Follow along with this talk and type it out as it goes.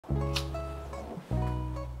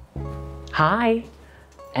Hi,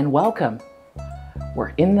 and welcome. We're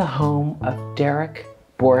in the home of Derk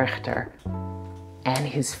Boerrigter and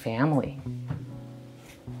his family.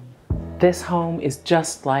 This home is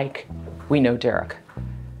just like we know Derk.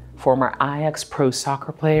 Former Ajax pro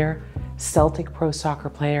soccer player, Celtic pro soccer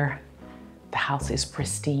player. The house is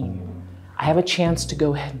pristine. I have a chance to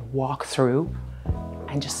go ahead and walk through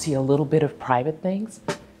and just see a little bit of private things.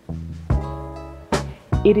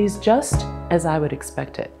 It is just as I would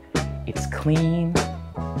expect it. It's clean,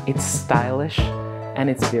 it's stylish, and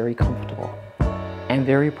it's very comfortable and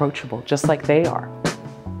very approachable, just like they are.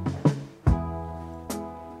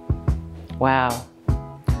 Wow,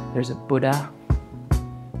 there's a Buddha.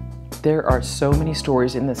 There are so many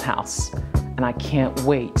stories in this house, and I can't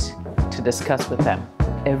wait to discuss with them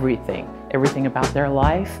everything about their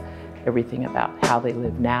life, everything about how they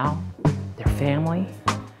live now, their family,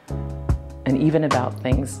 and even about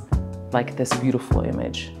things like this beautiful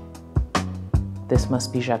image. This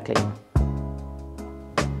must be Jacqueline.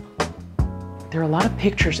 There are a lot of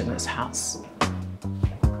pictures in this house.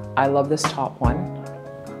 I love this top one.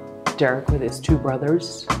 Derk with his two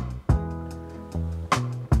brothers.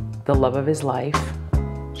 The love of his life,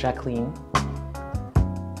 Jacqueline.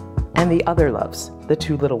 And the other loves, the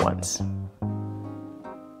two little ones.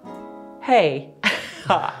 Hey,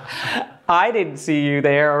 I didn't see you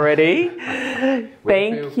there already.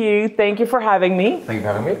 Thank you for having me. Thank you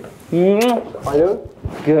for having me. How are you doing?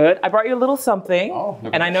 Good. I brought you a little something. Oh,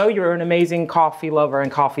 and I know you're an amazing coffee lover and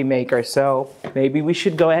coffee maker, so maybe we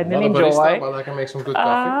should go ahead and enjoy. Barista, but I can make some good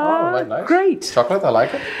coffee. Nice. Great. Chocolate, I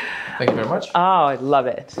like it. Thank you very much. Oh, I love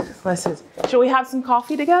it. Shall we have some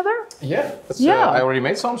coffee together? Yeah. I already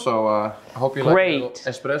made some, so I hope you like a little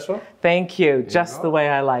espresso. Thank you. Just the way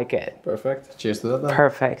I like it. Perfect. Cheers to that then.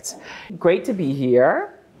 Perfect. Great to be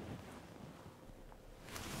here.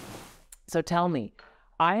 So tell me,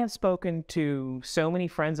 I have spoken to so many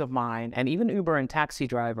friends of mine and even Uber and taxi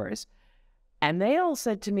drivers, and they all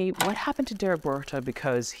said to me, what happened to Derk Boerrigter?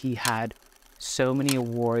 Because he had so many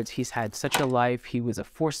awards, he's had such a life, he was a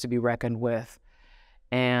force to be reckoned with,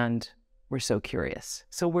 and we're so curious.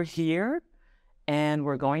 So we're here, and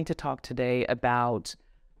we're going to talk today about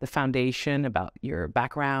the foundation, about your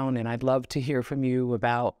background, and I'd love to hear from you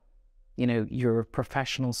about, your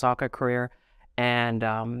professional soccer career, and,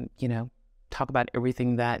 talk about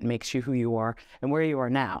everything that makes you who you are and where you are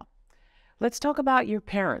now. Let's talk about your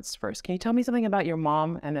parents first. Can you tell me something about your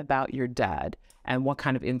mom and about your dad and what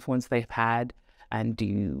kind of influence they've had? And do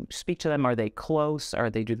you speak to them? Are they close?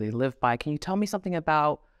 Do they live by? Can you tell me something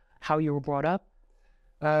about how you were brought up?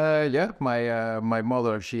 Yeah, my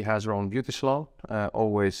mother, she has her own beauty salon,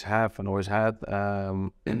 always have and always had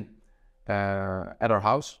at our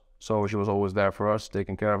house. So she was always there for us,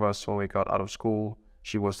 taking care of us when we got out of school.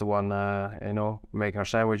 She was the one, making our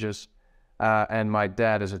sandwiches. And my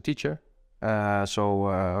dad is a teacher, so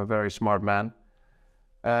a very smart man.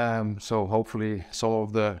 So hopefully some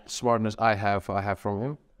of the smartness I have from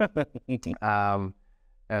him.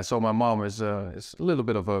 So my mom is a little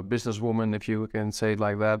bit of a businesswoman, if you can say it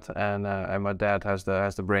like that. And my dad has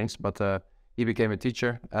the brains, but he became a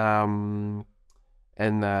teacher.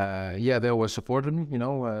 They always supported me,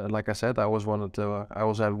 like I said, I always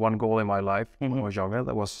had one goal in my life when I was younger,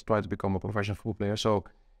 that was try to become a professional football player. So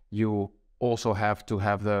you also have to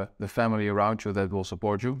have the family around you that will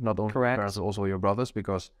support you, not only your parents, also your brothers,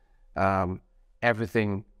 because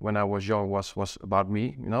everything when I was young was about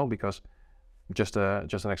me, because just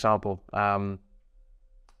an example,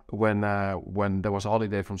 when there was a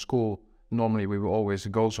holiday from school, normally we would always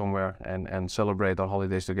go somewhere and celebrate our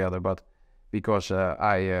holidays together, but because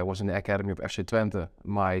I was in the academy of FC Twente,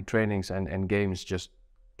 my trainings and games just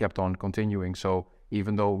kept on continuing. So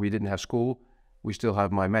even though we didn't have school, we still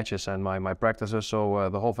have my matches and my practices. So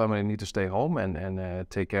the whole family need to stay home and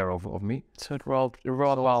take care of me. So it rolled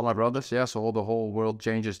well. My brothers, yeah. So the whole world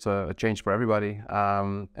changed for everybody.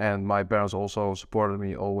 And my parents also supported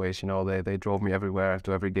me always. They drove me everywhere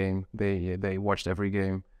to every game. They watched every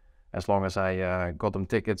game, as long as I got them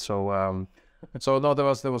tickets. So. So no, there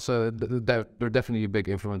was definitely a big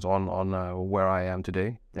influence on where I am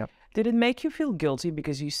today. Yeah. Did it make you feel guilty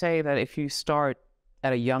because you say that if you start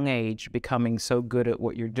at a young age becoming so good at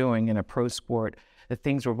what you're doing in a pro sport, that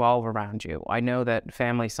things revolve around you? I know that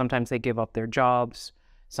families sometimes they give up their jobs.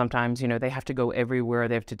 Sometimes they have to go everywhere.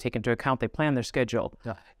 They have to take into account. They plan their schedule.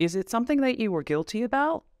 Yeah. Is it something that you were guilty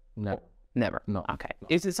about? No. Never? No. Okay. No.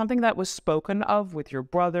 Is it something that was spoken of with your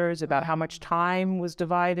brothers about how much time was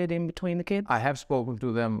divided in between the kids? I have spoken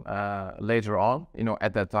to them later on.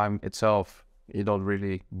 At that time itself, you don't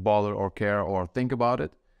really bother or care or think about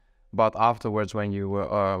it. But afterwards, when you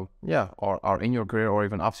are in your career or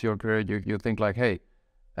even after your career, you think like, hey,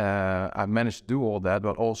 I managed to do all that,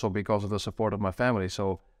 but also because of the support of my family.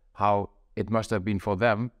 So how it must have been for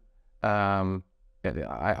them. I had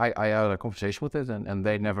a conversation with it, and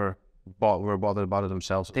they never were bothered about it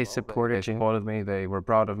themselves. They supported They supported me. They were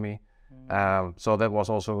proud of me. So that was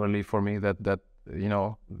also a relief for me that you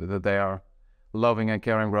know that they are loving and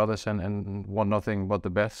caring brothers and want nothing but the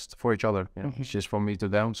best for each other. You know, it's just from me to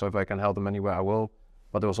them. So if I can help them anywhere, I will.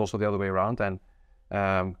 But it was also the other way around, and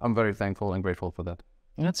I'm very thankful and grateful for that.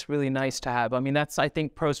 That's really nice to have. I mean, I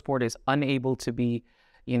think pro sport is unable to be,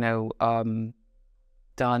 you know,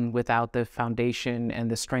 done without the foundation and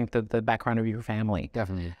the strength of the background of your family.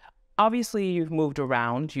 Definitely. Obviously, you've moved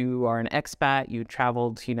around. You are an expat. You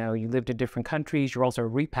traveled, you know, you lived in different countries. You're also a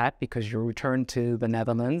repat because you returned to the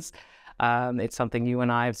Netherlands. It's something you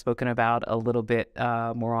and I have spoken about a little bit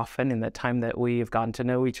more often in the time that we have gotten to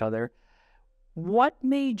know each other. What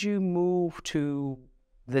made you move to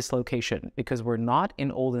this location? Because we're not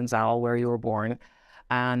in Oldenzaal where you were born.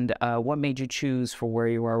 And what made you choose for where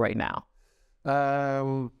you are right now?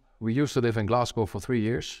 We used to live in Glasgow for 3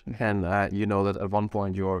 years, and you know that at one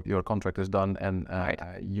point your contract is done, and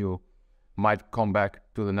you might come back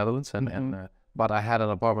to the Netherlands. But I had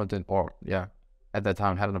an apartment at that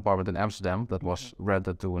time had an apartment in Amsterdam that was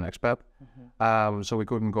rented to an expat, so we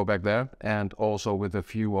couldn't go back there. And also with the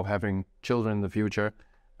view of having children in the future,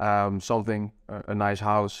 a nice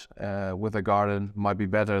house with a garden might be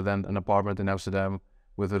better than an apartment in Amsterdam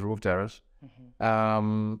with a roof terrace.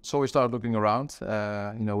 So we started looking around.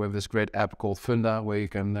 You know, we have this great app called Funda where you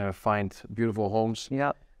can find beautiful homes.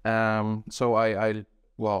 Yeah. So I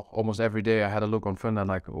almost every day I had a look on Funda,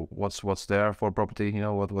 like what's there for property. You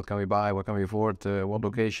know, what can we buy? What can we afford? What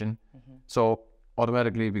location? So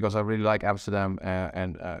automatically, because I really like Amsterdam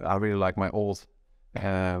and I really like my old,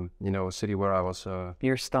 you know, city where I was.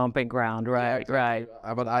 Your stomping ground, right? Right.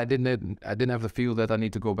 But I didn't have the feel that I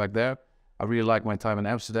need to go back there. I really liked my time in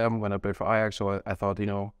Amsterdam when I played for Ajax, so I thought, you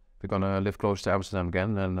know, we're gonna live close to Amsterdam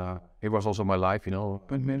again, and it was also my life, you know,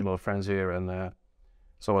 a lot of friends here, and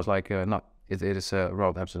so I was like, it is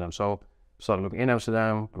around Amsterdam. So started looking in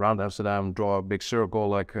Amsterdam, around Amsterdam, draw a big circle,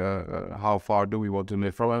 like how far do we want to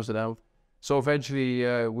live from Amsterdam? So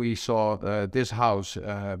eventually we saw this house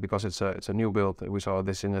because it's a new build. We saw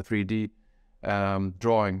this in a 3D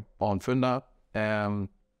drawing on Funda.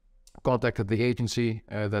 Contacted the agency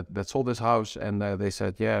that sold this house, and they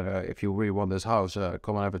said, if you really want this house,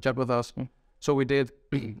 come and have a chat with us. So we did,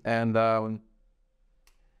 and I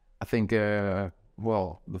think the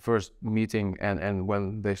first meeting and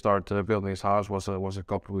when they started building this house was a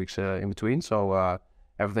couple of weeks in between. So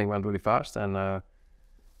everything went really fast, and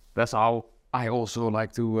that's how I also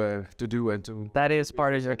like to do and to. That is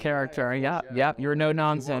part of your character. Yeah. You're no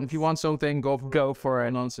nonsense. If you want something, go for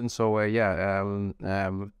it. Nonsense. So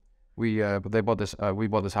they bought this. We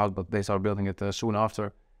bought this house, but they started building it soon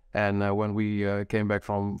after. And when we came back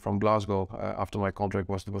from Glasgow after my contract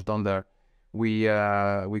was done there, we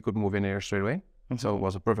could move in here straight away. So it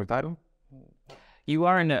was a perfect time. You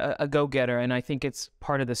are a go-getter, and I think it's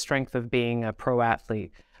part of the strength of being a pro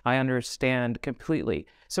athlete. I understand completely.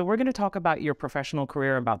 So we're going to talk about your professional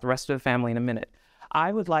career, about the rest of the family in a minute.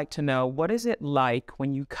 I would like to know, what is it like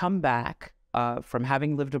when you come back from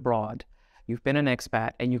having lived abroad? You've been an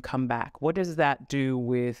expat and you come back. What does that do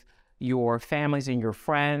with your families and your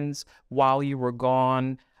friends while you were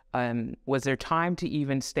gone? Was there time to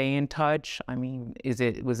even stay in touch? I mean,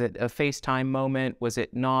 was it a FaceTime moment? Was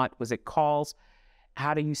it not? Was it calls?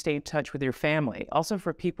 How do you stay in touch with your family? Also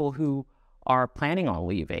for people who are planning on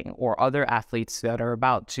leaving or other athletes that are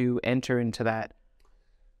about to enter into that.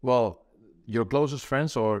 Well, your closest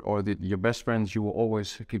friends or your best friends, you will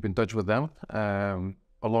always keep in touch with them.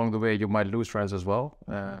 Along the way, you might lose friends as well,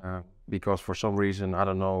 because for some reason, I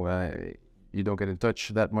don't know, you don't get in touch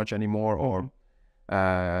that much anymore, or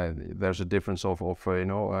there's a difference of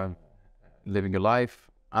living your life.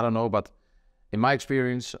 I don't know, but in my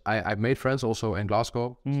experience, I've made friends also in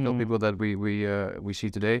Glasgow, still people that we see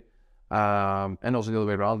today, and also the other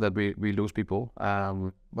way around, that we lose people.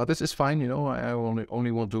 But this is fine, you know. I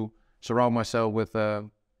only want to surround myself with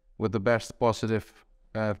the best positive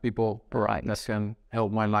people that can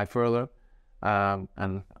help my life further,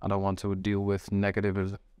 and I don't want to deal with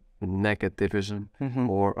negativism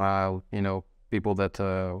or people that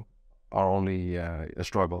are only a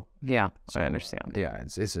struggle. Yeah, so, I understand. Yeah,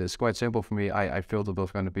 it's quite simple for me. I filter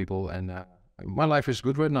those kind of people, and my life is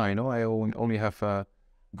good right now. You know, I only have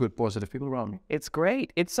good positive people around me. It's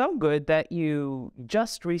great. It's so good that you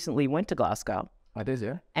just recently went to Glasgow. I did,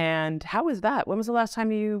 yeah. And how was that? When was the last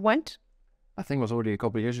time you went? I think it was already a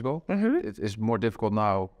couple of years ago. It is more difficult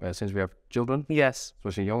now since we have children. Yes.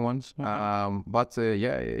 Especially young ones. But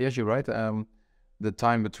yes, you're right. The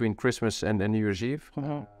time between Christmas and New Year's Eve,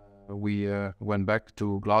 we went back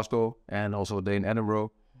to Glasgow and also a day in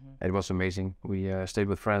Edinburgh. It was amazing. We stayed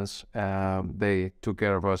with friends. They took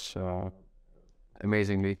care of us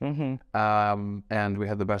amazingly. And we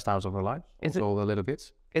had the best times of our lives. All the little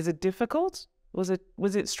kids. Is it difficult? Was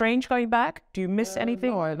it strange going back? Do you miss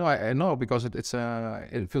anything? No, because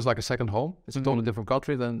it feels like a second home. It's a totally different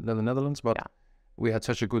country than the Netherlands, but we had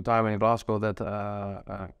such a good time in Glasgow that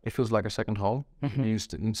it feels like a second home. You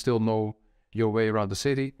still know your way around the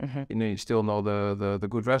city. You still know the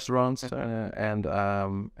good restaurants, and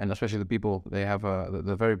especially the people. They have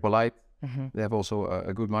they're very polite. They have also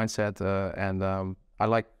a good mindset, and I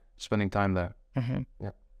like spending time there.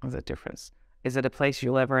 Yeah, there's a difference. Is it a place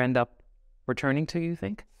you'll ever end up returning to, you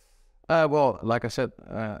think? Well, like I said,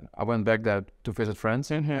 I went back there to visit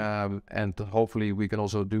friends, and hopefully we can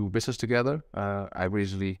also do business together. I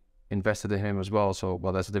recently invested in him as well, so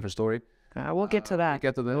that's a different story. We'll get to that.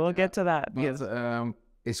 We'll get to that. But, yes.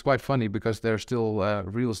 It's quite funny because there's still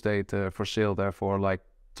real estate for sale there for like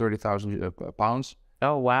 £30,000.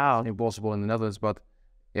 Oh wow! Impossible in the Netherlands, but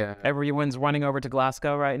yeah. Everyone's running over to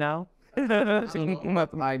Glasgow right now.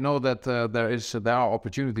 I know that there are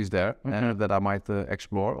opportunities there that I might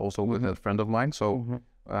explore also with a friend of mine. So,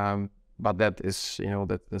 but that is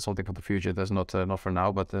that's something for the future. That's not for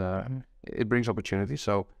now, but it brings opportunities.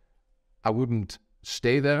 So I wouldn't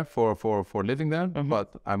stay there for living there,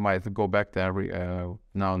 but I might go back there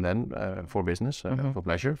now and then for business, for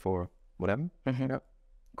pleasure, for whatever. Yeah.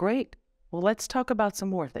 Great. Well, let's talk about some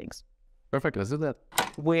more things. Perfect. Let's do that.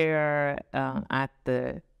 We're at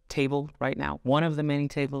the table right now, one of the many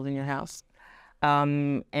tables in your house,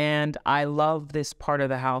 and I love this part of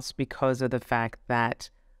the house because of the fact that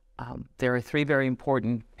there are 3 very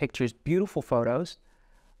important pictures, beautiful photos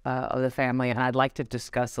of the family, and I'd like to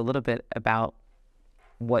discuss a little bit about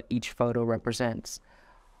what each photo represents.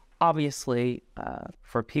 Obviously,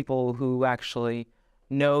 for people who actually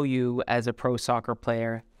know you as a pro soccer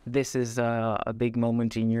player, this is a big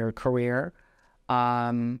moment in your career.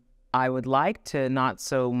 I would like to not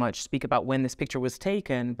so much speak about when this picture was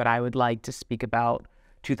taken, but I would like to speak about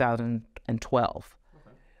 2012.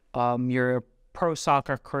 Okay. Your pro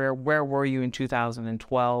soccer career, where were you in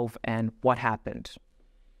 2012 and what happened?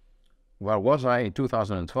 Where was I in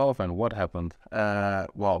 2012 and what happened?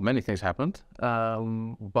 Well, many things happened,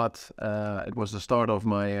 but it was the start of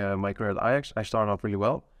my career at Ajax. I started off really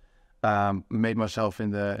well. Made myself in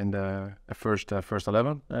the first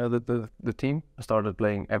 11, the team. I started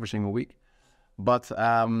playing every single week. But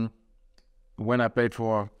when I played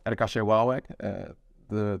for AFC Ajax,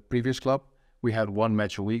 the previous club, we had 1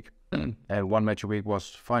 match a week, and 1 match a week was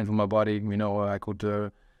fine for my body. I could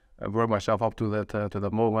work myself up to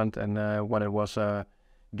that moment, and when it was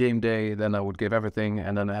game day, then I would give everything,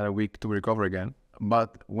 and then I had a week to recover again.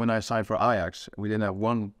 But when I signed for Ajax, we didn't have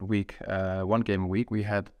 1 game a week. We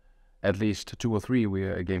had at least 2 or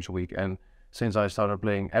 3 games a week, and since I started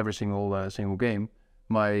playing every single game,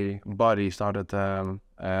 my body started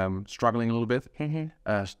struggling a little bit.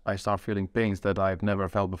 I started feeling pains that I've never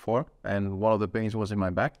felt before, and one of the pains was in my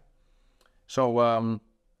back. So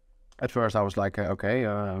at first I was like, okay,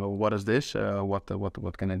 what is this?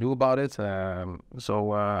 What can I do about it?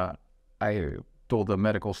 So I told the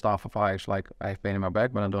medical staff of Ajax, like, I have pain in my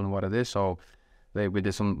back, but I don't know what it is. So we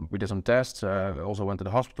did some tests. Also went to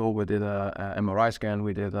the hospital. We did a MRI scan.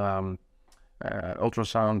 We did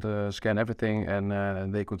ultrasound scan, everything,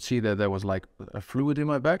 and they could see that there was like a fluid in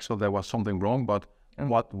my back. So there was something wrong, but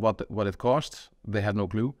what it caused, they had no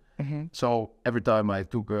clue. So every time I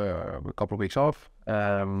took a couple of weeks off,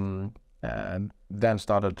 and then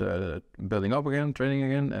started building up again, training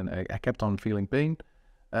again, and I kept on feeling pain.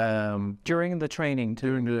 During the training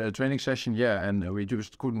too? During the training session, yeah, and we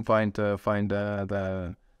just couldn't find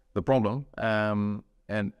the problem,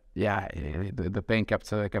 and yeah, the pain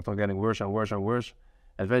kept on getting worse and worse and worse.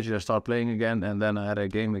 Eventually I started playing again, and then I had a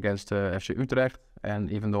game against FC Utrecht,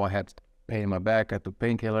 and even though I had pain in my back, I took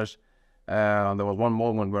painkillers. There was one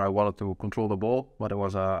moment where I wanted to control the ball, but there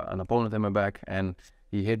was an opponent in my back, and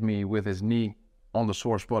he hit me with his knee on the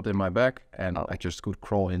sore spot in my back, and I just could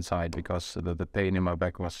crawl inside because the pain in my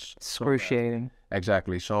back was excruciating. So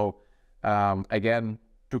exactly. So again,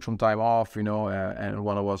 took some time off, and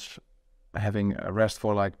when I was having a rest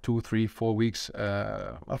for like 2, 3, 4 weeks,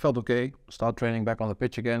 I felt okay. Start training back on the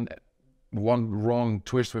pitch again. One wrong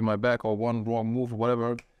twist with my back or one wrong move or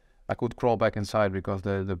whatever, I could crawl back inside because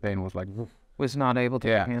the pain was like... Was not able to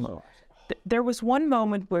handle. There was one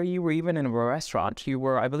moment where you were even in a restaurant. You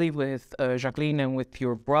were, I believe, with Jacqueline and with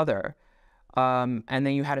your brother, and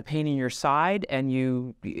then you had a pain in your side, and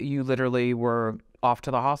you literally were off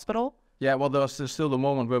to the hospital. Yeah, well, there was still the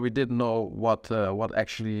moment where we didn't know what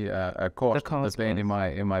actually caused the pain in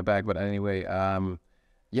my back. But anyway,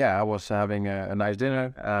 yeah, I was having a nice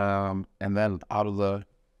dinner, and then out of the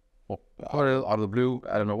blue,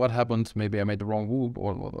 I don't know what happened. Maybe I made the wrong move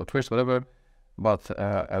or twist, whatever. But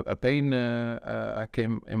a pain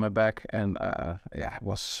came in my back, and yeah, it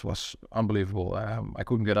was unbelievable. I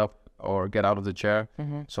couldn't get up or get out of the chair.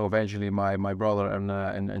 So eventually, my brother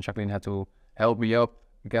and Jacqueline had to help me up,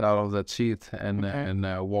 get out of that seat, and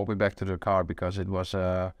walk me back to the car because it was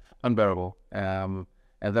unbearable. And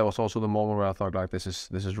that was also the moment where I thought, like, this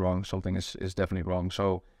is wrong. Something is definitely wrong.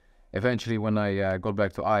 So eventually, when I got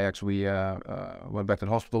back to Ajax, we went back to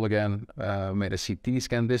the hospital again, made a CT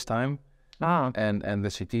scan this time. And the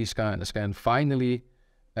CT scan finally,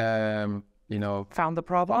 found the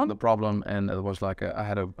problem. And it was like I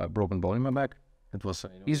had a broken bone in my back. It was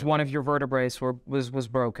one of your vertebrae was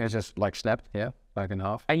broken. It just like snapped, yeah, back in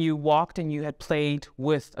half. And you walked, and you had played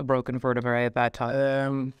with a broken vertebrae at that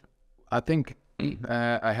time. I think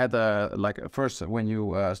I had first when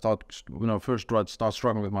you first start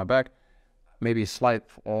struggling with my back. Maybe slight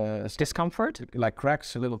discomfort, like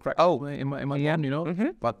cracks, a little cracks. In my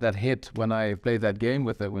bone, But that hit when I played that game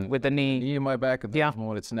with the knee in my back. At that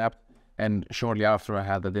moment, it snapped. And shortly after, I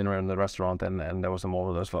had the dinner in the restaurant, and there was a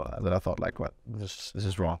moment that I thought, like, what, this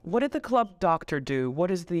is wrong. What did the club doctor do? What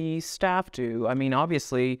does the staff do? I mean,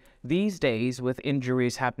 obviously, these days with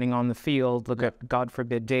injuries happening on the field, look at, God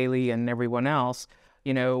forbid, Daly and everyone else.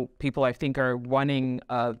 People I think are running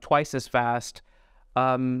twice as fast.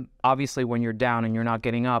 Obviously, when you're down and you're not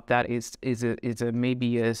getting up, that is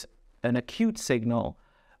maybe an acute signal.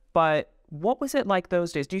 But what was it like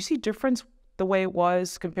those days? Do you see difference the way it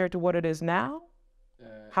was compared to what it is now?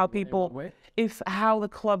 How the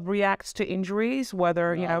club reacts to injuries,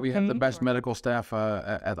 whether we had the best medical staff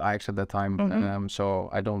at Ajax at that time, so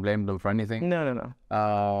I don't blame them for anything.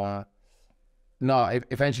 No. No,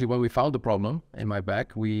 eventually when we found the problem in my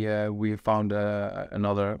back, we found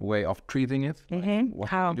another way of treating it. What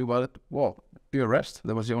How? to do about it? Well, pure rest.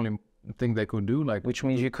 That was the only thing they could do. Like, which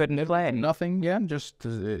means you couldn't play. Nothing. Yeah, just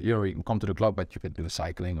you can come to the club, but you could do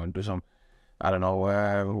cycling or do some, I don't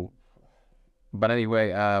know. But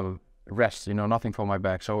anyway, rest. Nothing for my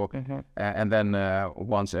back. So and then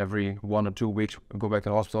once every 1 or 2 weeks, go back to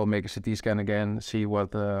the hospital, make a CT scan again, see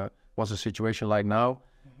what's the situation like now.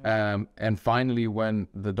 And finally, when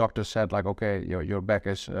the doctor said, like, okay, your back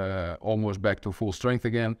is almost back to full strength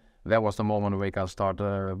again, that was the moment we can start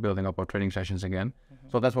building up our training sessions again.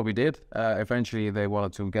 So that's what we did. Eventually, they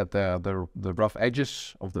wanted to get the rough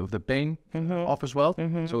edges of the pain off as well.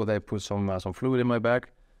 So they put some fluid in my back.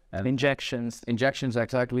 And injections,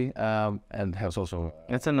 exactly. And has also...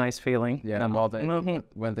 That's a nice feeling. Yeah, and they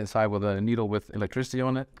went inside with a needle with electricity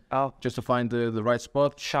on it. Oh. Just to find the right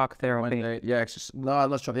spot. Shock therapy. No, I'm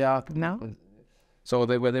not sure. Yeah. No? So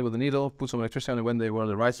they were there with the needle, put some electricity on it when they were in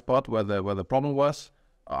the right spot where the problem was.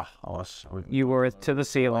 You were to the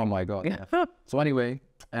ceiling. Oh my God. Yeah. So anyway,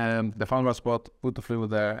 they found our spot, put the fluid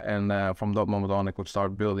there, and from that moment on, I could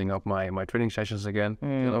start building up my training sessions again.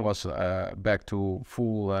 I was back to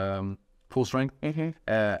full strength,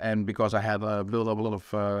 and because I had built up a lot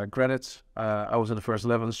of credits, I was in the first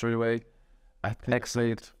 11 straight away. I think I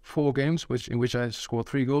played 4 games, in which I scored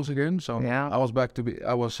 3 goals again. So yeah. I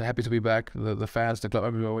was happy to be back. The fans, the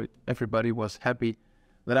club, everybody was happy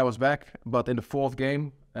that I was back. But in the 4th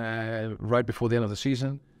game, right before the end of the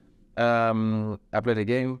season, I played a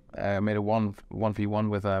game, made a 1v1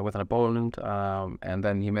 with an opponent, and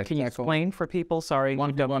then he made. Can you explain for people? Sorry.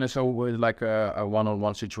 1v1 is like a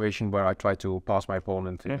one-on-one situation where I try to pass my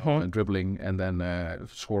opponent, dribbling, and then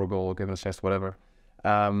score a goal, give an assist, whatever.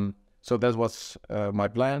 So that was my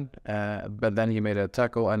plan. But then he made a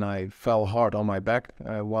tackle, and I fell hard on my back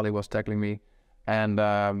while he was tackling me, and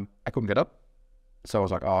I couldn't get up. So I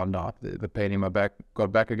was like, oh no, the pain in my back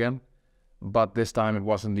got back again. But this time it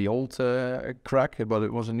wasn't the old crack, but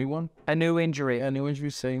it was a new one. A new injury.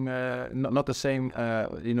 Same, not the same.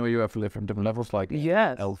 You have different levels, like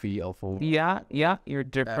yes. LV, L4. Yeah, your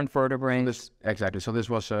different vertebrae. Exactly. So this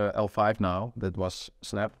was L5 now. That was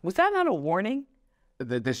snapped. Was that not a warning?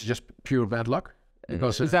 This is just pure bad luck.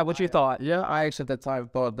 Because is that what you thought? Yeah, I at that time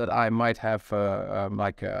thought that I might have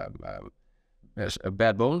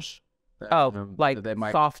bad bones. Like they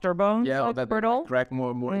might, softer bones? Yeah, like that brittle? crack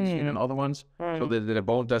more easily than other ones. So they did a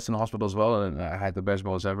bone test in the hospital as well, and I had the best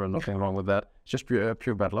bones ever, nothing wrong with that. It's just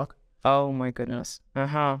pure bad luck. Oh my goodness.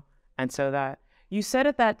 And so that, You said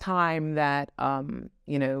at that time that,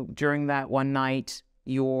 you know, during that one night,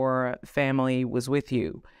 your family was with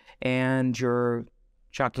you and your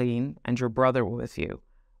Jacqueline and your brother were with you.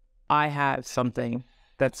 I have something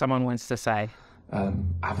that someone wants to say.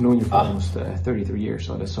 I've known you for almost 33 years,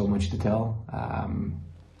 so there's so much to tell.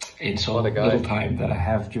 In so little time that I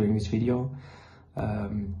have during this video,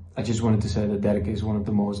 I just wanted to say that Derk is one of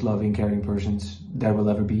the most loving, caring persons there will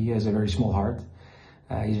ever be. He has a very small heart.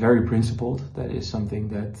 He's very principled. That is something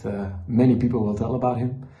that many people will tell about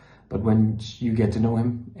him. But when you get to know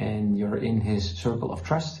him and you're in his circle of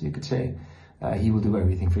trust, you could say, he will do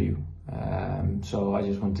everything for you. So I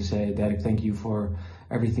just want to say, Derk, thank you for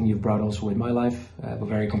everything you've brought also in my life. We're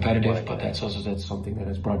very competitive, but that's something that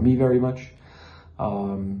has brought me very much.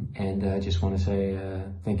 And I just want to say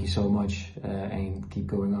thank you so much and keep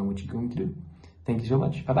going on what you're going to do. Thank you so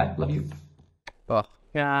much. Bye-bye. Love you. Oh,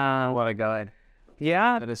 Yeah. what a guy.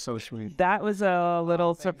 Yeah. That is so sweet. That was a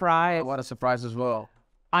little surprise. What a surprise as well.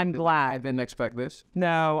 I'm I glad. didn't expect this.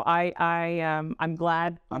 No, I'm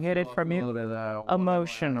glad I hit it from A you. little bit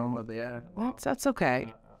Emotional. but yeah. That's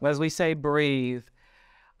okay. As we say, breathe.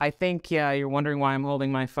 I think, yeah, you're wondering why I'm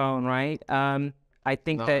holding my phone, right? I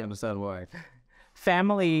think Now I that understand why.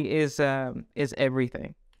 family is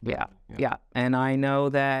everything. Yeah. And I know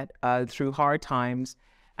that through hard times,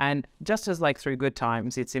 and just as like through good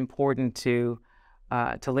times, it's important to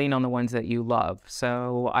lean on the ones that you love.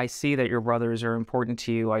 So I see that your brothers are important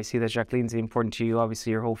to you. I see that Jacqueline's important to you.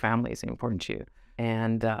 Obviously, your whole family is important to you.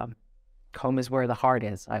 And home is where the heart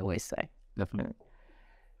is, I always say. Definitely.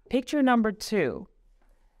 Picture number 2.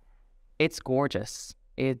 It's gorgeous.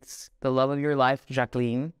 It's the love of your life,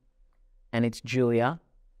 Jacqueline, and it's Julia,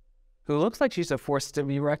 who looks like she's a force to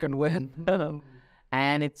be reckoned with.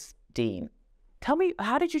 And it's Dean. Tell me,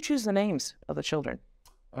 how did you choose the names of the children?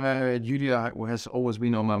 Julia has always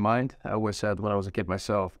been on my mind. I always said when I was a kid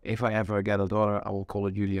myself, if I ever get a daughter, I will call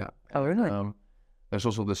her Julia. Oh, really? There's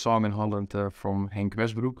also the song in Holland from Henk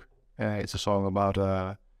Westbroek. It's a song about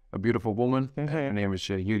a beautiful woman. Her name is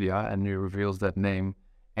Julia, and he reveals that name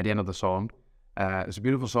at the end of the song. It's a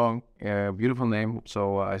beautiful song, beautiful name.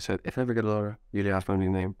 So I said, if I ever get a daughter, Julia has my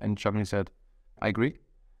name. And Jacqueline said, I agree.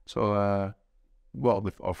 So, well,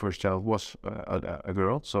 our first child was a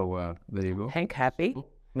girl. So there you go. Hank happy,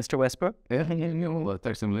 Mr. Westbrook. Yeah, we'll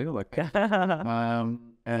text him later. Like,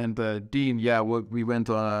 and Dean, yeah, we went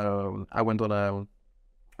on. I went on a.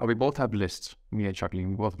 We both have lists. Me and Jacqueline,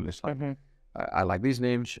 we both have lists. Like, I like these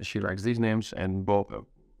names. She likes these names, and both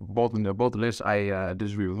lists. I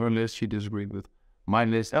disagree with her list. She disagreed with my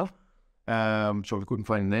list. Oh. So we couldn't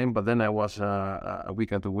find a name. But then I was a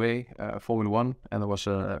weekend away, Formula One, and there was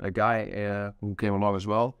a guy who came along as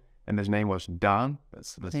well, and his name was Daan.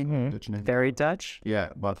 That's Dutch name. Very Dutch. Yeah,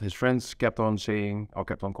 but his friends kept on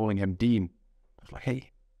calling him Dean. I was like,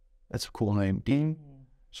 hey, that's a cool name, Dean.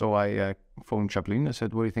 So I phoned Jacqueline. I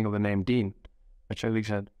said, what do you think of the name Dean? And Jacqueline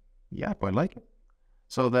said, yeah, I quite like it.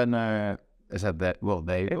 So then I said that, well,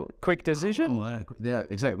 Quick decision? Yeah,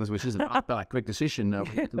 exactly. Which is a quick decision.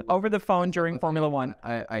 Over the phone during Formula One.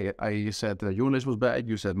 I said your list was bad.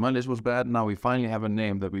 You said my list was bad. Now we finally have a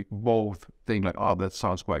name that we both think like, oh, that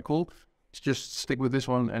sounds quite cool. Let's just stick with this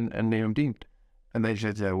one and name him Dean. And they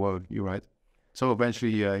said, yeah, well, you're right. So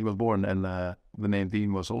eventually he was born, and the name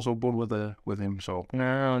Dean was also born with him. So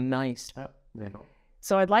Oh, nice. yeah.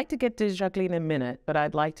 So I'd like to get to Jacqueline in a minute, but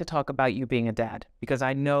I'd like to talk about you being a dad, because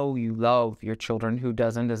I know you love your children. Who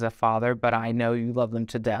doesn't as a father? But I know you love them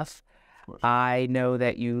to death. I know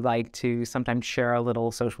that you like to sometimes share a little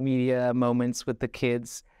social media moments with the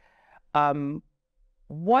kids.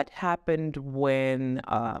 What happened when,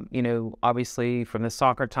 obviously from the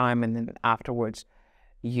soccer time and then afterwards,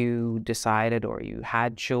 you decided or you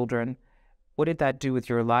had children? What did that do with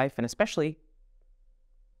your life? And especially,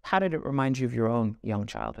 how did it remind you of your own young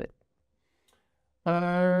childhood?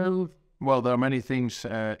 Well, there are many things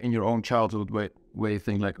in your own childhood where you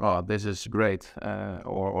think like, oh, this is great,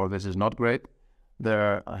 or this is not great.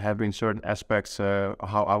 There have been certain aspects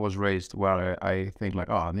how I was raised where I think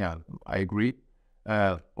like, oh, yeah, I agree.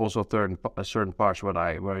 Also, certain parts where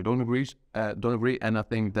I don't agree, and I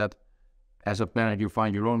think that as a parent, you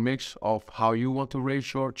find your own mix of how you want to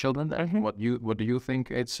raise your children. What do you think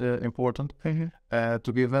it's important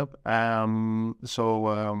to give up?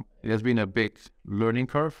 So it has been a big learning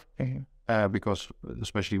curve because,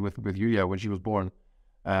 especially with Julia, when she was born,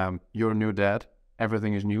 you're a new dad.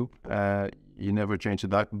 Everything is new. You never changed a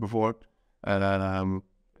diaper before,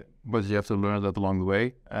 but you have to learn that along the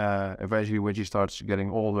way. Eventually, when she starts getting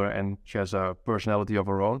older and she has a personality of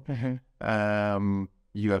her own.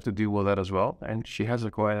 You have to deal with that as well, and she has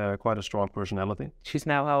quite a strong personality. She's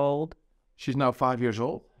now how old? she's now 5 years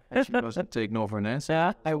old. And she doesn't take no for an answer.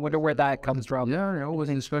 Yeah, I wonder where that comes from. Yeah, always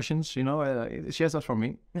in discussions, you know. She has that from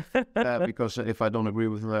me. Because if I don't agree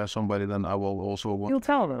with somebody, then I will also want... You'll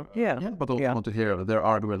tell them, yeah. But also want to hear their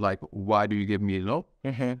argument, like, why do you give me a no?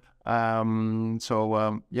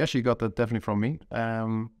 She got that definitely from me.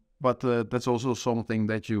 But that's also something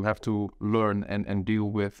that you have to learn and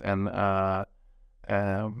deal with and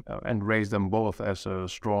raise them both as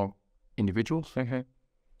strong individuals.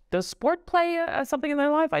 Does sport play something in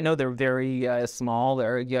their life? I know they're very small.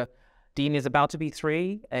 Dean is about to be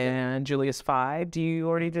 3 and Julia's 5.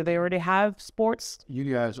 Do they already have sports?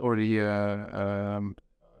 Julia is already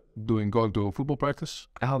going to a football practice.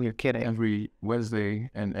 Oh, you're kidding. Every Wednesday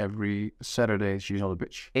and every Saturday she's on the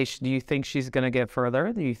pitch. Do you think she's going to get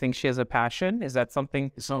further? Do you think she has a passion? Is that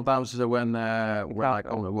something? Sometimes when like,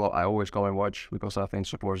 I always go and watch because I think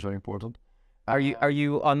support is very important. Are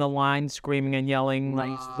you on the line screaming and yelling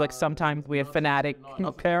like sometimes we have fanatic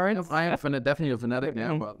parents? I am definitely a fanatic,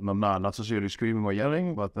 yeah, but not necessarily screaming or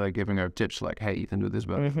yelling, but giving her tips like, hey, Ethan, do this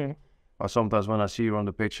better. Or sometimes when I see her on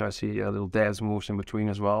the pitch, I see little dance moves in between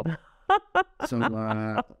as well. So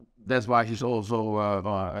that's why she's also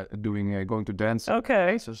going to dance.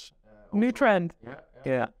 Okay, new trend.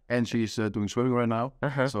 Yeah. And she's doing swimming right now.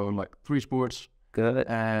 So like 3 sports. Good.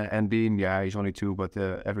 And Dean, he's only 2, but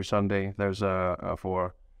every Sunday there's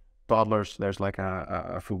for toddlers there's like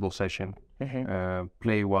a football session,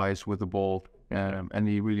 play-wise with the ball, and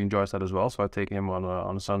he really enjoys that as well. So I take him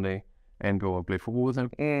on a Sunday and go and play football with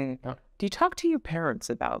him. Do you talk to your parents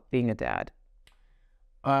about being a dad?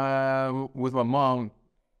 With my mom,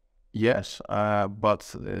 yes,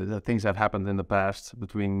 but the things that happened in the past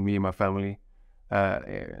between me and my family.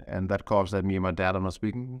 And that caused that me and my dad are not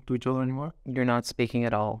speaking to each other anymore. You're not speaking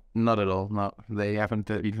at all? Not at all, no. They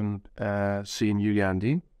haven't even seen Julia and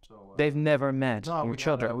Dean. So, they've never met your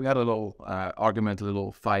children? We had a little argument, a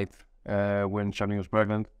little fight when Charlene was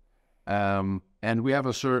pregnant. And we have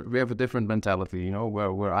a different mentality, you know,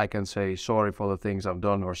 where I can say sorry for the things I've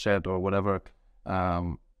done or said or whatever.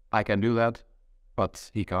 I can do that,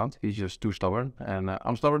 but he can't. He's just too stubborn. And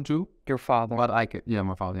I'm stubborn too. Your father? But my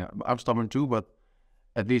father, yeah. I'm stubborn too, but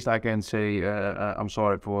at least I can say I'm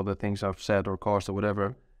sorry for the things I've said or caused or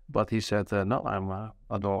whatever. But he said, no, I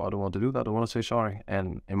don't want to do that. I don't want to say sorry.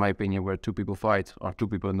 And in my opinion, where 2 people fight are 2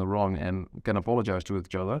 people in the wrong and can apologize to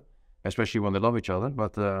each other, especially when they love each other.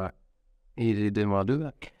 But he didn't want to do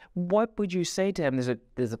that. What would you say to him?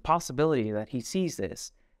 There's a possibility that he sees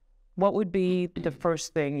this. What would be the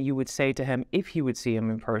first thing you would say to him if you would see him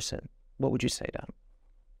in person? What would you say to him?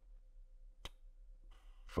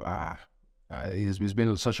 It's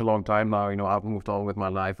been such a long time now. You know, I've moved on with my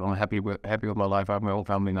life. I'm happy with my life. I have my own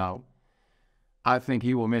family now. I think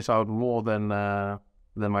he will miss out more than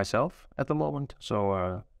myself at the moment.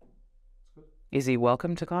 So, is he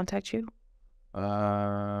welcome to contact you?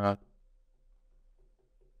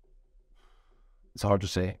 It's hard to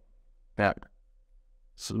say. Yeah,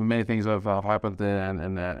 so many things have happened,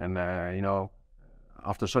 and you know,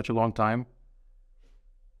 after such a long time,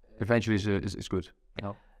 eventually it's good.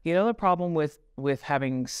 You know the problem with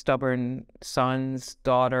having stubborn sons,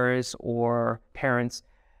 daughters, or parents,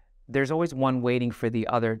 there's always one waiting for the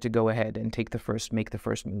other to go ahead and make the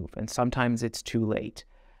first move, and sometimes it's too late.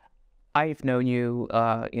 I've known you,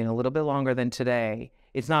 a little bit longer than today.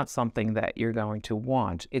 It's not something that you're going to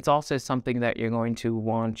want. It's also something that you're going to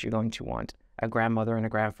want. You're going to want a grandmother and a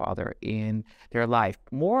grandfather in their life.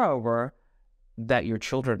 Moreover, that your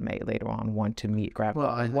children may later on want to meet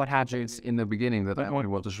grandpa. What happens in the beginning that I only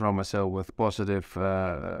want to surround myself with positive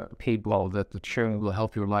people that will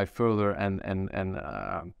help your life further, and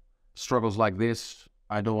struggles like this,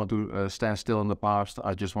 I don't want to stand still in the past.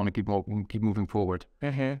 I just want to keep moving forward.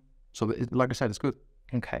 So like I said, it's good.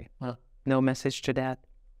 Okay. No message to Dad?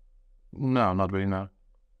 No, not really, no.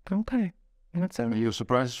 Okay. That's all right. Are you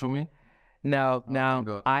surprises for me? No.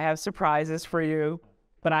 I have surprises for you,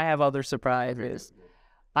 but I have other surprises.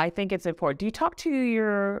 I think it's important. Do you talk to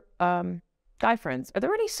your guy friends? Are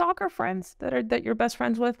there any soccer friends that you're best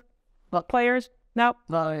friends with? Players? No.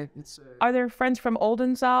 Are there friends from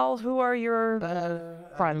Oldenzaal? Who are your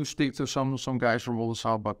friends? I speak to some guys from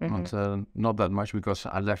Oldenzaal, but not that much, because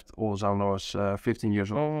I left Oldenzaal when I was 15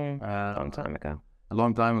 years old. Long time ago. A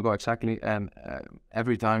long time ago, exactly. And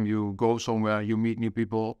every time you go somewhere, you meet new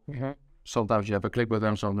people. Sometimes you have a click with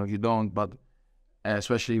them, sometimes you don't. But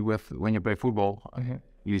especially when you play football, at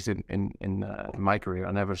least in my career,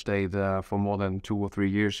 I never stayed for more than 2 or 3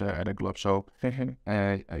 years at a club. So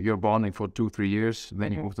you're bonding for 2-3 years,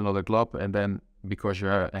 then you move to another club, and then because you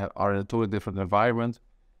are in a totally different environment,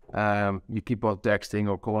 you keep on texting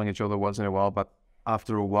or calling each other once in a while. But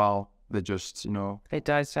after a while, they just, you know, It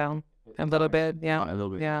dies down a little bit. Yeah. a little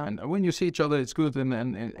bit. Yeah. And when you see each other, it's good,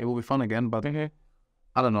 and it will be fun again. But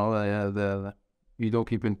I don't know, you don't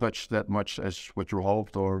keep in touch that much as what you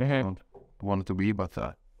hoped or wanted to be. But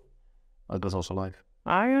that's also life.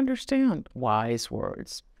 I understand. Wise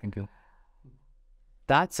words. Thank you.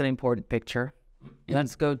 That's an important picture.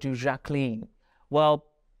 Let's go to Jacqueline. Well,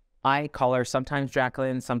 I call her sometimes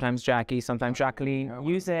Jacqueline, sometimes Jackie, sometimes Jacqueline.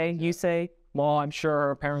 You say. Well, I'm sure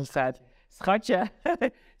her parents said, Schatje.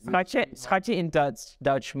 Schatje in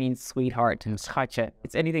Dutch means sweetheart. Schatje.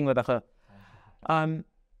 It's anything with a h.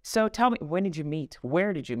 So tell me, when did you meet?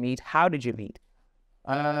 Where did you meet? How did you meet?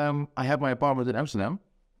 I had my apartment in Amsterdam,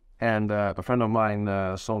 and a friend of mine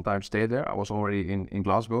sometimes stayed there. I was already in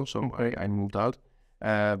Glasgow, so I moved out.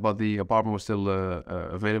 But the apartment was still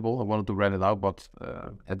available. I wanted to rent it out, but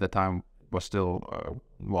at that time it was still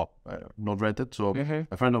not rented. So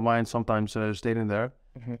a friend of mine sometimes stayed in there.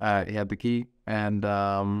 He had the key, and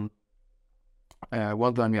one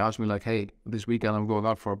time he asked me like, "Hey, this weekend I'm going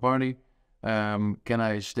out for a party. Can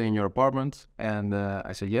I stay in your apartment?" And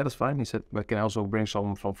I said, "Yeah, that's fine." He said, "But can I also bring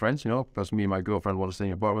some friends? You know, because me and my girlfriend want to stay in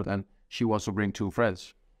your apartment, and she wants to bring 2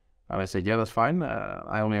 friends." And I said, "Yeah, that's fine.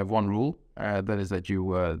 I only have one rule. That is that you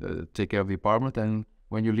take care of the apartment, and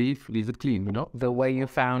when you leave it clean, you know?" The way you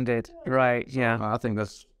found it. Right, yeah. I think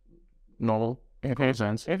that's normal, common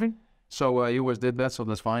sense. So he always did that, so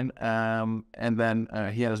that's fine. And then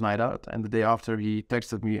he had his night out, and the day after he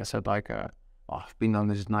texted me and said like, "I've been on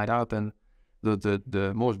this night out, and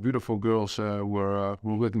the most beautiful girls were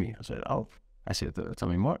with me." I said, "Oh." I said, "Tell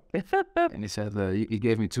me more." And he said, he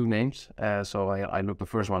gave me 2 names. So I looked the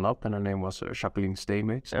first one up, and her name was Jacqueline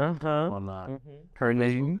Steenbeeks. Her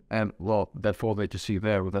name. And well, that photo that you see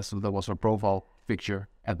there, that was her profile picture.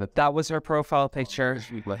 That was her profile picture.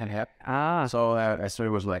 So I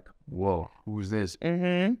started was like, "Whoa, who's this?"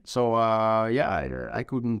 So I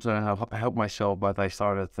couldn't help myself, but I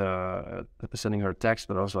started sending her a text,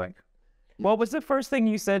 but I was like, what was the first thing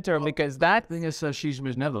you said to her? Because that thing is, she's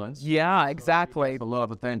Miss Netherlands. Yeah, exactly. A lot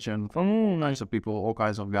of attention from all kinds of people, all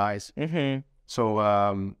kinds of guys. So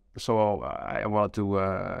I wanted to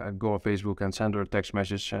go on Facebook and send her a text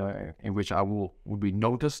message in which I would be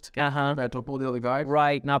noticed. Compared to all the other guys.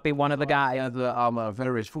 Right, not be one of the guys. And I'm a very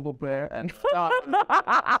rich football player. And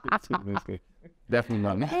definitely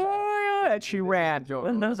not. And she ran.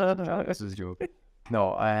 This is a joke.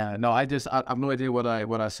 No, I have no idea what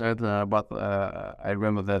I said, but I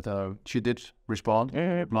remember that she did respond,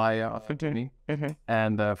 reply to me,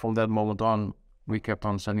 and from that moment on, we kept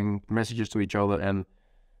on sending messages to each other, and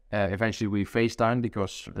eventually we FaceTimed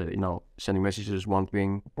because sending messages is one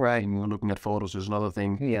thing, right? Looking at photos is another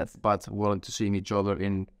thing. Yes, but willing to seeing each other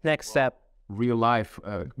in next step. Real life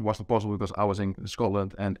wasn't possible because I was in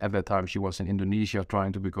Scotland, and at that time she was in Indonesia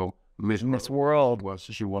trying to become Miss World.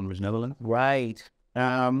 She won Miss Netherlands, right?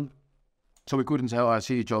 So we couldn't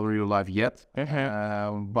see each other in real life yet,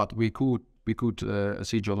 but we could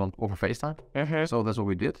see each other over FaceTime. So that's what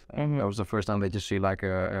we did. That was the first time that you see like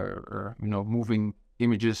moving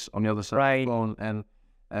images on the other side of the phone, and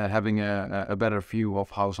having a better view of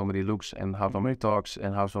how somebody looks and how somebody talks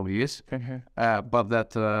and how somebody is. But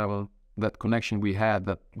that connection we had,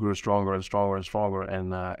 that grew stronger and stronger and stronger,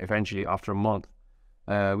 and eventually after a month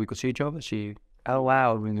we could see each other. Oh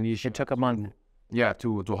wow, Indonesia. It took a month. Yeah,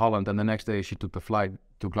 to Holland, and the next day she took the flight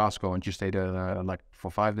to Glasgow, and she stayed like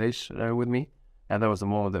for 5 days with me, and that was the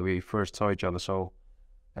moment that we first saw each other. So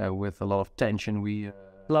with a lot of tension, we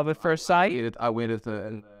love at first sight. I waited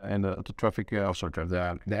in the traffic,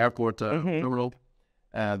 the airport terminal,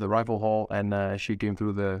 the arrival hall, and she came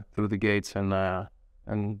through the gates, and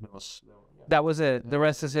it was. That was it. The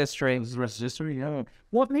rest is history. The rest is history. Yeah.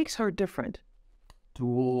 What makes her different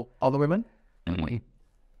to other women?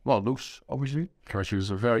 Well, looks, obviously. Her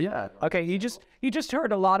shoes are very, Okay, you just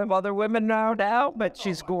heard a lot of other women now, but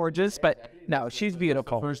she's gorgeous. But no, she's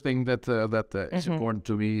beautiful. The first thing that is important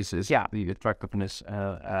to me is the attractiveness.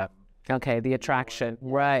 Okay, the attraction,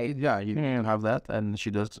 right? Yeah, you can have that, and she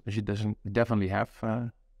doesn't definitely have.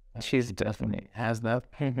 She's definitely has that.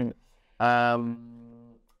 And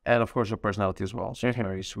of course her personality as well. She's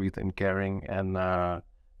very sweet and caring, and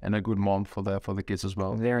a good mom for the kids as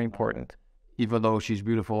well. Very important. Even though she's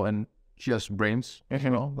beautiful and she has brains,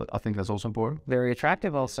 but I think that's also important. Very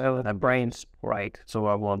attractive also, and brains, right. So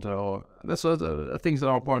I want that's things that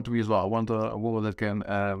are important to me as well. I want a woman that can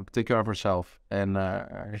take care of herself, and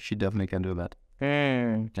she definitely can do that.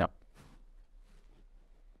 Yeah.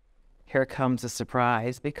 Here comes a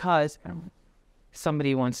surprise, because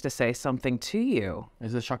somebody wants to say something to you.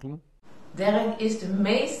 Is this Jacqueline? Derk is de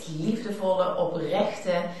meest liefdevolle,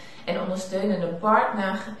 oprechte en ondersteunende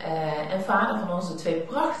partner en vader van onze 2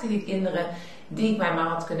 prachtige kinderen die ik mij maar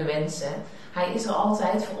had kunnen wensen. Hij is er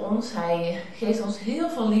altijd voor ons, hij geeft ons heel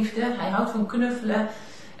veel liefde, hij houdt van knuffelen,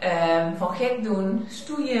 van gek doen,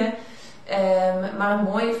 stoeien. Maar het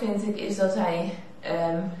mooie vind ik is dat hij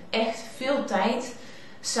echt veel tijd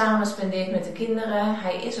samen spendeert met de kinderen.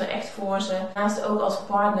 Hij is er echt voor ze. Naast ook als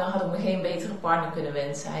partner had ik me geen betere partner kunnen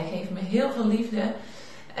wensen. Hij geeft me heel veel liefde.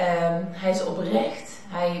 Hij is oprecht.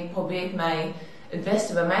 Hij probeert mij het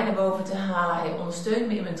beste bij mij naar boven te halen. Hij ondersteunt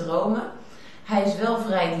me in mijn dromen. Hij is wel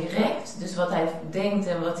vrij direct. Dus wat hij denkt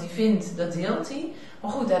en wat hij vindt, dat deelt hij.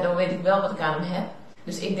 Maar goed, daardoor weet ik wel wat ik aan hem heb.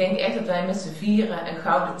 Dus ik denk echt dat wij met z'n vieren een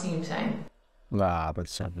gouden team zijn. Nah, but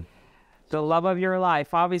something. The love of your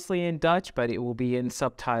life, obviously in Dutch, but it will be in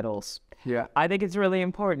subtitles. Yeah. I think it's really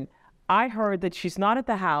important. I heard that she's not at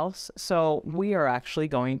the house, so we are actually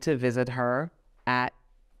going to visit her at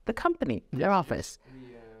the company, the office.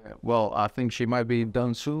 Well, I think she might be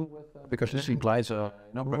done soon because she glides,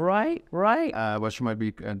 Right. but she might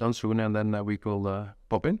be done soon, and then we will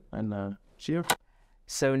pop in and see her.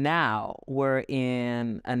 So now we're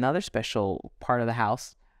in another special part of the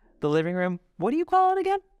house, the living room. What do you call it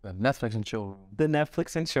again? The Netflix and chill room. The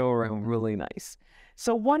Netflix and chill room, really nice.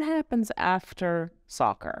 So what happens after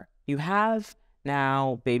soccer? You have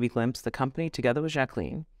now Baby Glimpse, the company, together with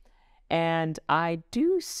Jacqueline. And I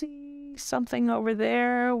do see something over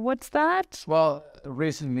there. What's that? Well,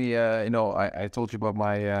 recently, I told you about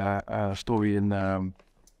my story in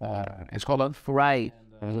Scotland. Right.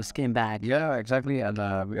 Just came back. Yeah, exactly. And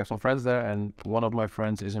we have some friends there, and one of my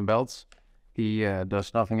friends is in belts. He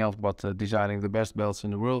does nothing else but designing the best belts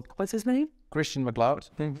in the world. What's his name? Christian McLeod.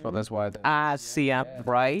 So that's why. CM,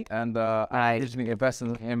 right? And I recently invested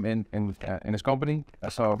in him in his company.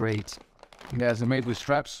 So Great. he has made with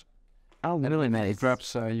straps. Oh, really nice.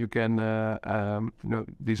 Straps you can,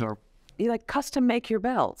 these are. You like custom make your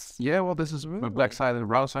belts? Yeah, well, this is the black side and the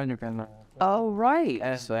brown side. You can. Oh, right.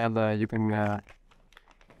 And you can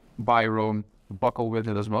buy your own buckle with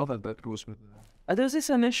it as well. That goes with. Are those his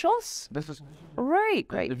initials? This is. Right,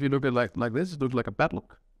 great. If you look at like this, it looks like a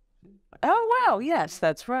padlock. Oh, wow. Yes,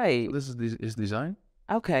 that's right. This is his design.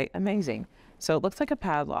 Okay, amazing. So it looks like a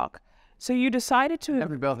padlock. So you decided to...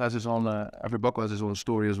 Every belt has its own, every buckle has its own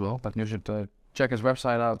story as well. But you should check his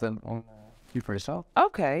website out and see for yourself.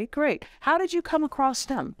 Okay, great. How did you come across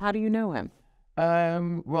him? How do you know him?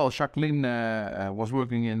 Well, Jacqueline was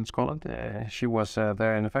working in Scotland. She was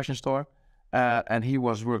there in a fashion store. And he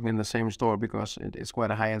was working in the same store because it's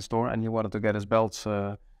quite a high-end store. And he wanted to get his belts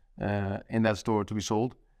in that store to be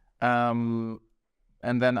sold. And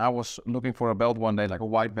then I was looking for a belt one day, like a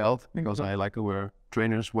white belt, because I like to wear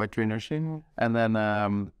trainers, white trainers. And then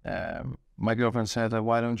my girlfriend said,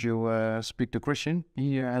 why don't you speak to Christian?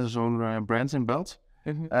 He has his own brands in belts.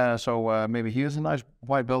 So maybe he has a nice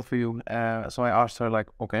white belt for you. So I asked her, like,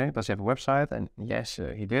 okay, does he have a website? And yes,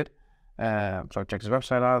 he did. So I checked his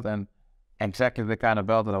website out, and exactly the kind of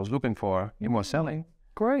belt that I was looking for, he was selling.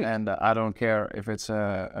 Great. And I don't care if it's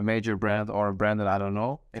a major brand or a brand that I don't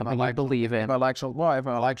know. If I believe in. If I like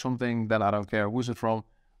something, then I don't care who's it from,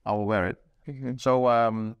 I will wear it.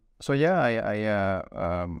 So yeah,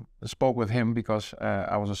 I spoke with him because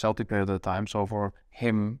I was a Celtic player at the time. So for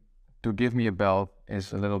him to give me a belt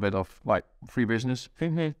is a little bit of like free business.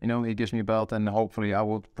 You know, he gives me a belt, and hopefully I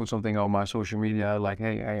will put something on my social media like,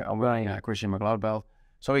 hey, I'm wearing a Christian McLeod belt.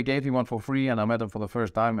 So he gave me one for free, and I met him for the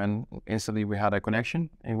first time, and instantly we had a connection.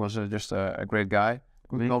 He was just a great guy,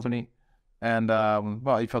 good company, and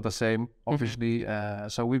well, he felt the same, obviously.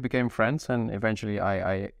 So we became friends, and eventually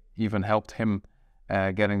I even helped him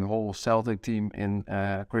getting the whole Celtic team in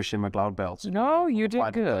Christian McLeod belts. No, you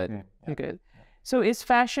did good. Yeah. You're good. So is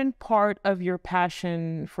fashion part of your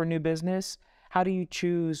passion for new business? How do you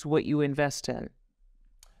choose what you invest in?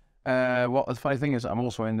 Well, the funny thing is, I'm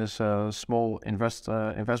also in this small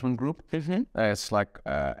investment group. It's like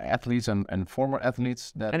athletes and former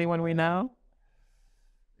athletes. That Anyone we know?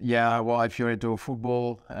 Yeah, well, if you're into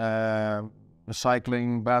football,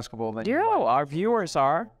 cycling, basketball, then Our viewers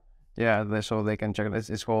are. Yeah, so they can check it.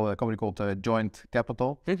 It's called a company called Joint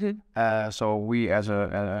Capital. So we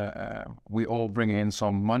we all bring in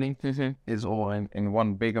some money. It's all in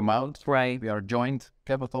one big amount. Right. We are joint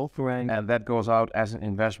capital. Right. And that goes out as an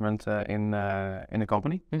investment in a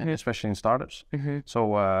company, especially in startups. So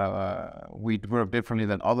we work differently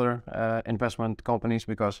than other investment companies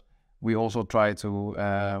because we also try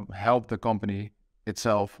to help the company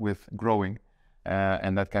itself with growing.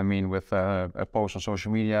 And that can mean with a post on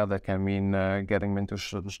social media, that can mean getting them into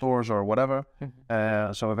certain stores or whatever.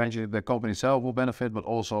 So eventually the company itself will benefit, but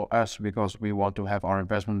also us, because we want to have our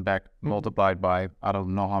investment back multiplied by, I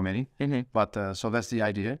don't know how many, but so that's the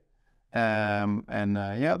idea.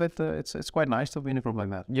 It's quite nice to be in a group like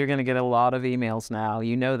that. You're going to get a lot of emails now.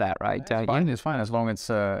 You know that, right? It's fine as long as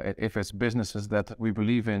if it's businesses that we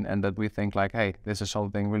believe in and that we think like, hey, this is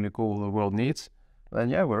something really cool the world needs, then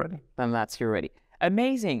yeah, we're ready. Then you're ready.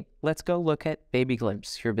 Amazing. Let's go look at Baby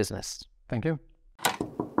Glimpse, your business. Thank you.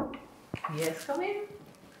 Yes, come in.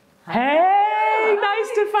 Hey, nice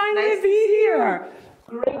to finally be here.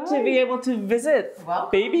 Great to be able to visit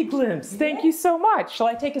Baby Glimpse. Thank you so much. Shall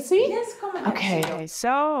I take a seat? Yes, come in. Okay,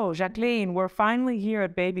 so Jacqueline, we're finally here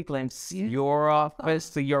at Baby Glimpse. Your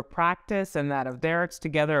office, your practice, and that of Derk's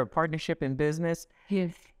together, a partnership in business.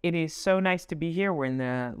 Yes. It is so nice to be here. We're in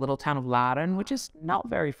the little town of Laren, which is not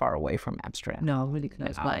very far away from Amsterdam. No, really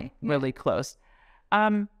close by. Really close.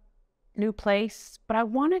 New place, but I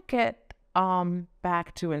want to get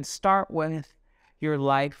back to and start with your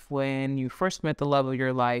life when you first met the love of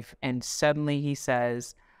your life, and suddenly he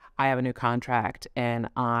says, I have a new contract and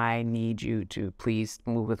I need you to please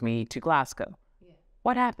move with me to Glasgow. Yeah.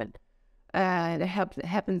 What happened? It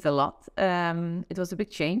happens a lot. It was a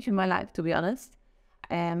big change in my life, to be honest.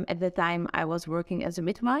 At the time, I was working as a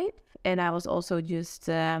midwife, and I was also just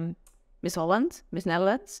Miss Holland, Miss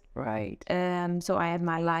Netherlands. Right. So I had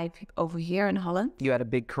my life over here in Holland. You had a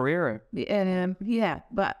big career. Yeah,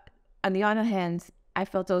 but on the other hand, I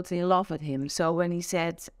felt totally in love with him. So when he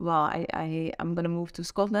said, well, I'm going to move to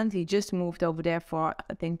Scotland, he just moved over there for,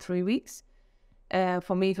 I think, 3 weeks.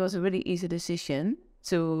 For me, it was a really easy decision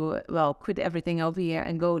to, quit everything over here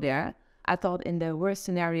and go there. I thought in the worst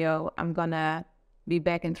scenario, I'm going to be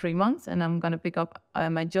back in 3 months and I'm going to pick up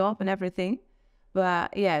my job and everything.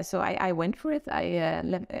 But yeah, so I went for it.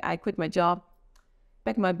 I quit my job,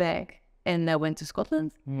 packed my bag, and I went to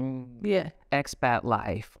Scotland. Yeah. Expat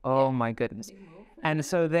life. Oh my goodness. And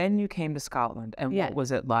so then you came to Scotland, and what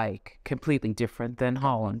was it like? Completely different than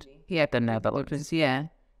Holland. Yeah, the Netherlands. Yeah.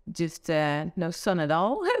 Just no sun at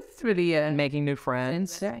all. It's really making new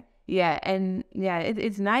friends. Yeah, and yeah,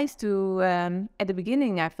 it's nice to at the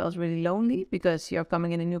beginning I felt really lonely because you're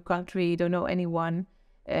coming in a new country, you don't know anyone.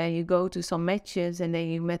 You go to some matches and then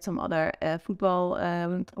you met some other football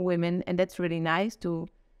women, and that's really nice to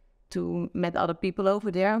meet other people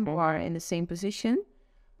over there who are in the same position.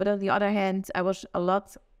 But on the other hand, I was a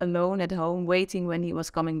lot alone at home waiting when he was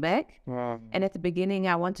coming back. And at the beginning,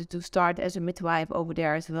 I wanted to start as a midwife over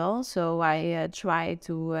there as well. So I tried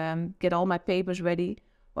to get all my papers ready.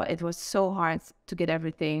 Well, it was so hard to get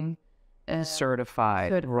everything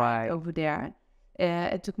certified right over there.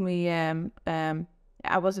 It took me,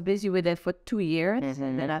 I was busy with it for 2 years,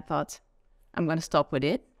 and then I thought, I'm going to stop with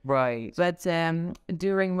it. Right. But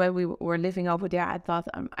during when we were living over there, I thought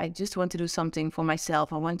I just want to do something for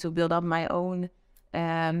myself. I want to build up my own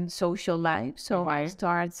social life. So I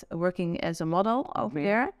started working as a model over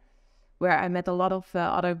there, where I met a lot of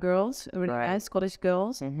other girls, really nice Scottish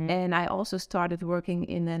girls. And I also started working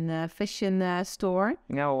in a fashion store.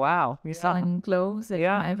 Oh, wow. Selling clothes and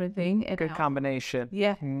everything. And good combination.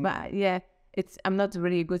 Yeah, but yeah, I'm not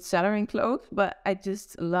really a good seller in clothes, but I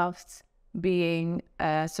just loved being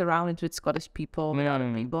surrounded with Scottish people,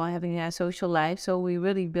 people having a social life. So we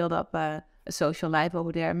really built up a social life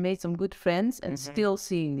over there, made some good friends, and still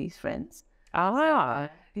seeing these friends. I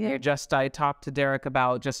talked to Derk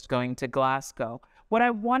about just going to Glasgow. What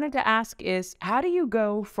I wanted to ask is, how do you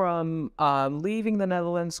go from leaving the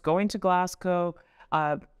Netherlands, going to Glasgow,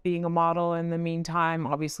 being a model in the meantime,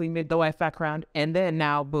 obviously midwife background, and then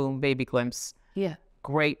now, boom, Baby Glimpse. Yeah.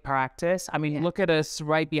 Great practice. I mean, look at us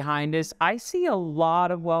right behind us. I see a lot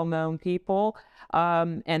of well-known people,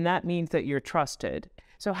 and that means that you're trusted.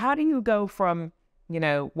 So how do you go from,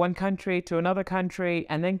 one country to another country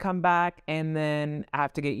and then come back and then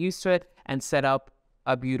have to get used to it and set up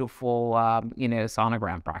a beautiful,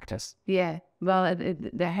 sonogram practice? Yeah, well,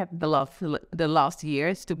 they have the last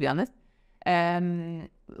years, to be honest.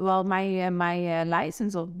 Well, my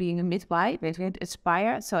license of being a midwife, it would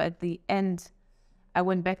expire. So at the end, I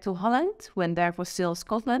went back to Holland when there was still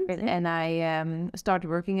Scotland, and I started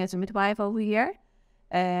working as a midwife over here.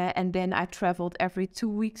 And then I traveled every 2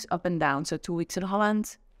 weeks up and down. So 2 weeks in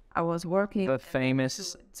Holland, I was working. The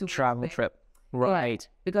famous travel trip. Right. Yeah,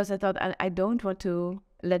 because I thought I don't want to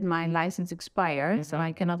let my license expire, so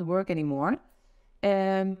I cannot work anymore.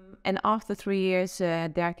 And after 3 years,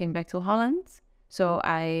 there came back to Holland. So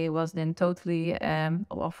I was then totally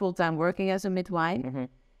full-time working as a midwife.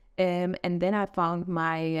 And then I found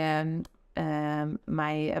my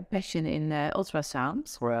my passion in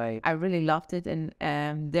ultrasounds. Right. I really loved it, and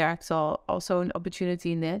Derk saw also an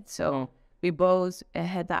opportunity in it. So we both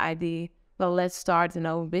had the idea, well, let's start an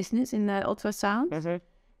own business in ultrasound.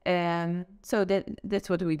 And so that's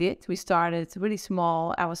what we did. We started really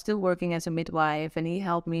small. I was still working as a midwife, and he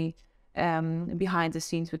helped me behind the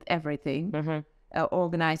scenes with everything,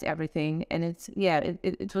 organize everything. And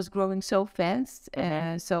it was growing so fast.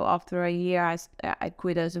 So after a year, I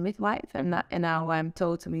quit as a midwife, and now I'm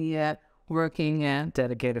totally working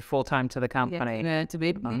Dedicated full-time to the company. to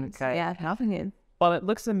baby. Okay. Yeah, loving it. Well, it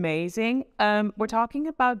looks amazing. We're talking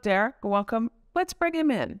about Derk. Welcome. Let's bring him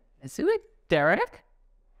in. Let's do it. Derk?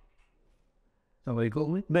 Somebody call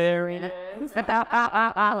me? There he is.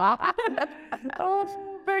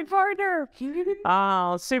 Oh, big partner.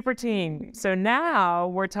 Oh, super team. So now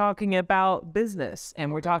we're talking about business,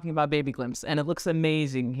 and we're talking about Baby Glimpse, and it looks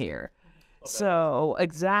amazing here. So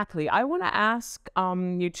exactly, I want to ask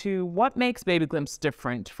you two, what makes Baby Glimpse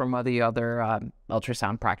different from the other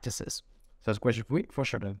ultrasound practices? So that's a question for me, for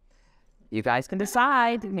sure then. You guys can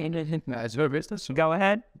decide. No, it's very business. So Go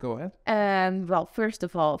ahead. go ahead. Well, first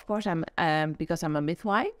of all, of course, I'm because I'm a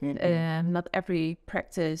midwife. Not every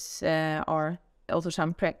practice or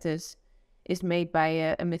ultrasound practice is made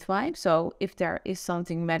by a midwife. So if there is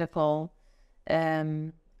something medical,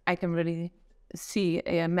 I can really see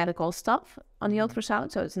medical stuff on the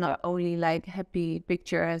ultrasound. So it's not only like happy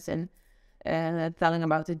pictures and telling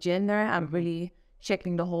about the gender. I'm really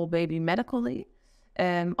checking the whole baby medically.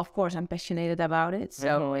 Of course, I'm passionate about it.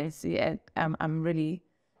 So it's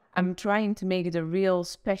I'm trying to make it a real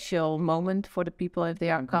special moment for the people if they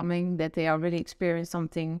are coming, that they are really experiencing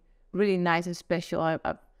something really nice and special.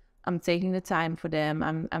 I'm taking the time for them.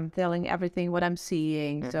 I'm telling everything what I'm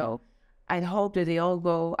seeing. So I hope that they all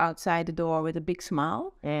go outside the door with a big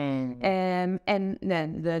smile. And then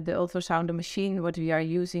the ultrasound, the machine, what we are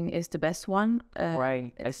using is the best one.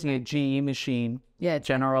 Right. I see a GE machine. Yeah.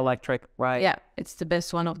 General Electric. Right. Yeah, it's the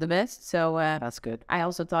best one of the best. So That's good. I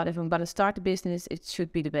also thought if I'm going to start a business, it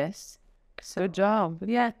should be the best. So, Good job.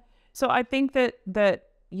 yeah. So I think that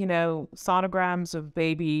you know, sonograms of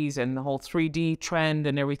babies and the whole 3D trend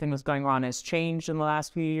and everything that's going on has changed in the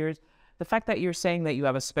last few years. The fact that you're saying that you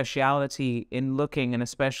have a speciality in looking, and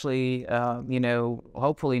especially, you know,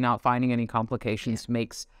 hopefully not finding any complications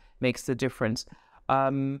makes the difference.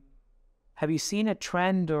 Have you seen a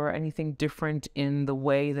trend or anything different in the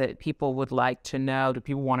way that people would like to know? Do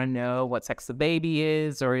people want to know what sex the baby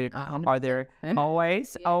is, or are there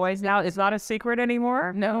always now? It's not a secret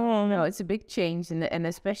anymore. No, it's a big change, and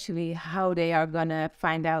especially how they are gonna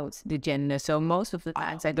find out the gender. So most of the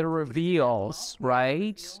times, The reveals,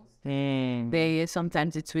 right? they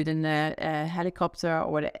sometimes it's within a helicopter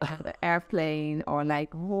or the airplane or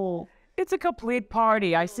like It's a complete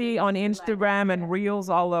party. I see on Instagram and reels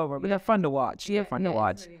all over. But they're fun to watch. Yeah, fun to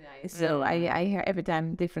watch. Really nice. So I hear every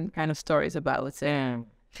time different kind of stories about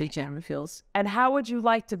feature reveals. And how would you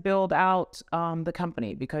like to build out the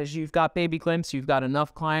company? Because you've got Baby Glimpse, you've got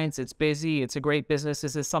enough clients, it's busy, it's a great business.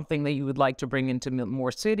 Is this something that you would like to bring into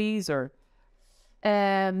more cities, or?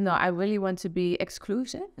 No, I really want to be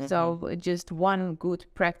exclusive. So just one good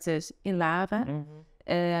practice in Laren.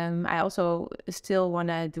 I also still want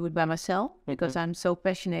to do it by myself because I'm so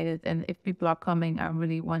passionate. And if people are coming, I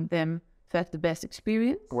really want them to have the best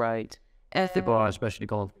experience. Right. People are especially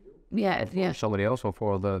calling Yeah. somebody else, or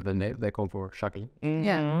for the name, they come for Shaki.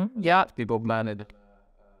 Yeah. Yeah. People planted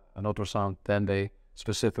an ultrasound, then they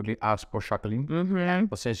specifically ask for Jacqueline.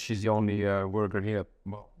 But since she's the only worker here,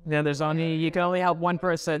 well, Yeah, you can only help one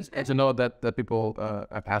person. to know that people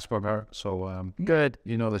have asked for her, so Good.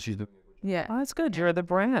 you know that she's doing. Yeah. Oh, that's good. You're the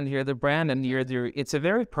brand, and it's a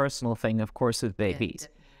very personal thing, of course, with babies.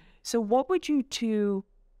 So what would you two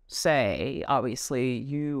say? Obviously,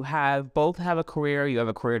 you both have a career, you have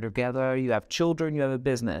a career together, you have children, you have a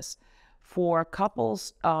business. For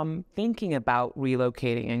couples thinking about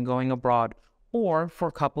relocating and going abroad, or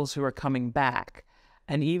for couples who are coming back,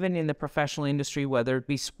 and even in the professional industry, whether it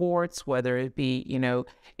be sports, whether it be, you know,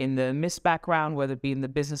 in the Miss background, whether it be in the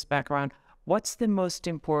business background, what's the most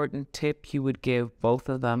important tip you would give both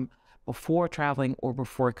of them before traveling or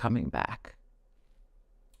before coming back?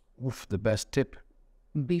 Oof, the best tip.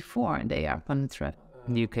 Before they are on the trip.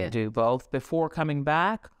 You can do both before coming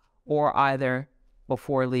back or either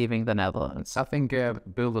before leaving the Netherlands. I think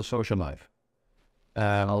build a social life.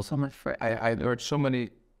 Also my friend. I heard so many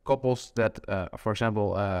couples that, for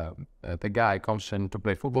example, the guy comes in to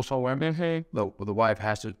play football somewhere. The wife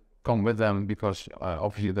has to come with them because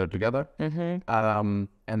obviously they're together.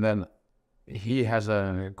 And then he has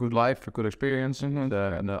a good life, a good experience on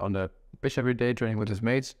the pitch every day, training with his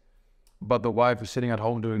mates. but the wife is sitting at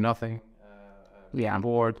home doing nothing. Yeah, I'm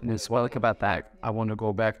bored. It's well about that. I want to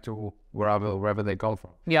go back to wherever they come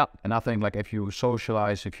from. Yeah. And I think like if you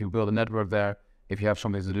socialize, if you build a network there, if you have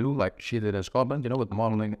something to do, like she did in Scotland, you know, with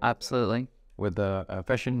modeling, Absolutely. with the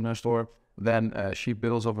fashion store, then she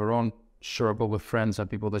builds up her own circle with friends and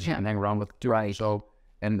people that she can hang around with too. Right. So,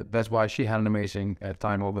 and that's why she had an amazing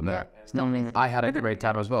time over there. I had a great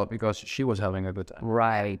time as well because she was having a good time.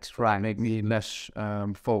 Right. Make me less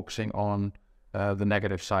focusing on the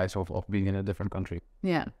negative sides of being in a different country.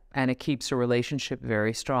 Yeah. And it keeps a relationship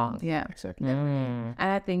very strong. Yeah, exactly. And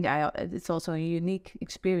I think it's also a unique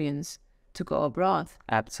experience to go abroad.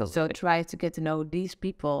 Absolutely. So try to get to know these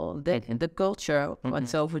people, the culture,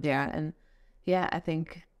 what's over there. And yeah, I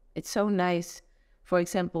think it's so nice. For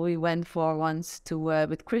example, we went for once to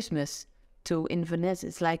with Christmas to Inverness.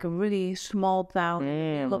 It's like a really small town,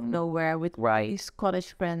 middle of nowhere, with these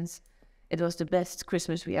Scottish friends. It was the best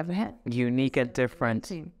Christmas we ever had. Unique and different.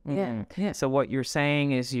 Yeah. So what you're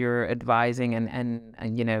saying is you're advising and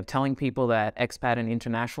you know, telling people that expat and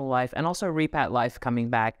international life and also repat life coming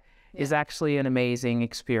back is actually an amazing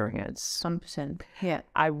experience. 100%. Yeah.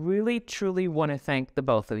 I really, truly want to thank the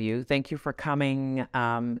both of you. Thank you for coming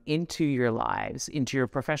into your lives, into your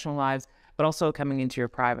professional lives, but also coming into your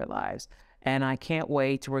private lives. And I can't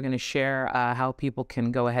wait. We're going to share how people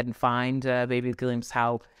can go ahead and find Baby Glimpse,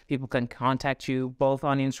 how people can contact you both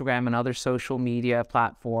on Instagram and other social media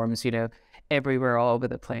platforms, you know, everywhere, all over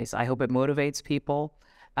the place. I hope it motivates people.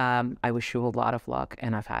 I wish you a lot of luck,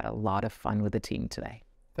 and I've had a lot of fun with the team today.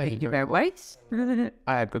 Thank you very much.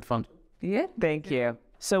 I had good fun. Yeah. Thank you.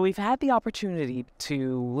 So we've had the opportunity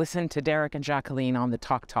to listen to Derek and Jacqueline on the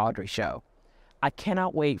Talk to Audrey show. I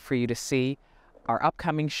cannot wait for you to see our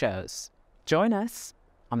upcoming shows. Join us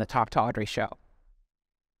on the Talk to Audrey show.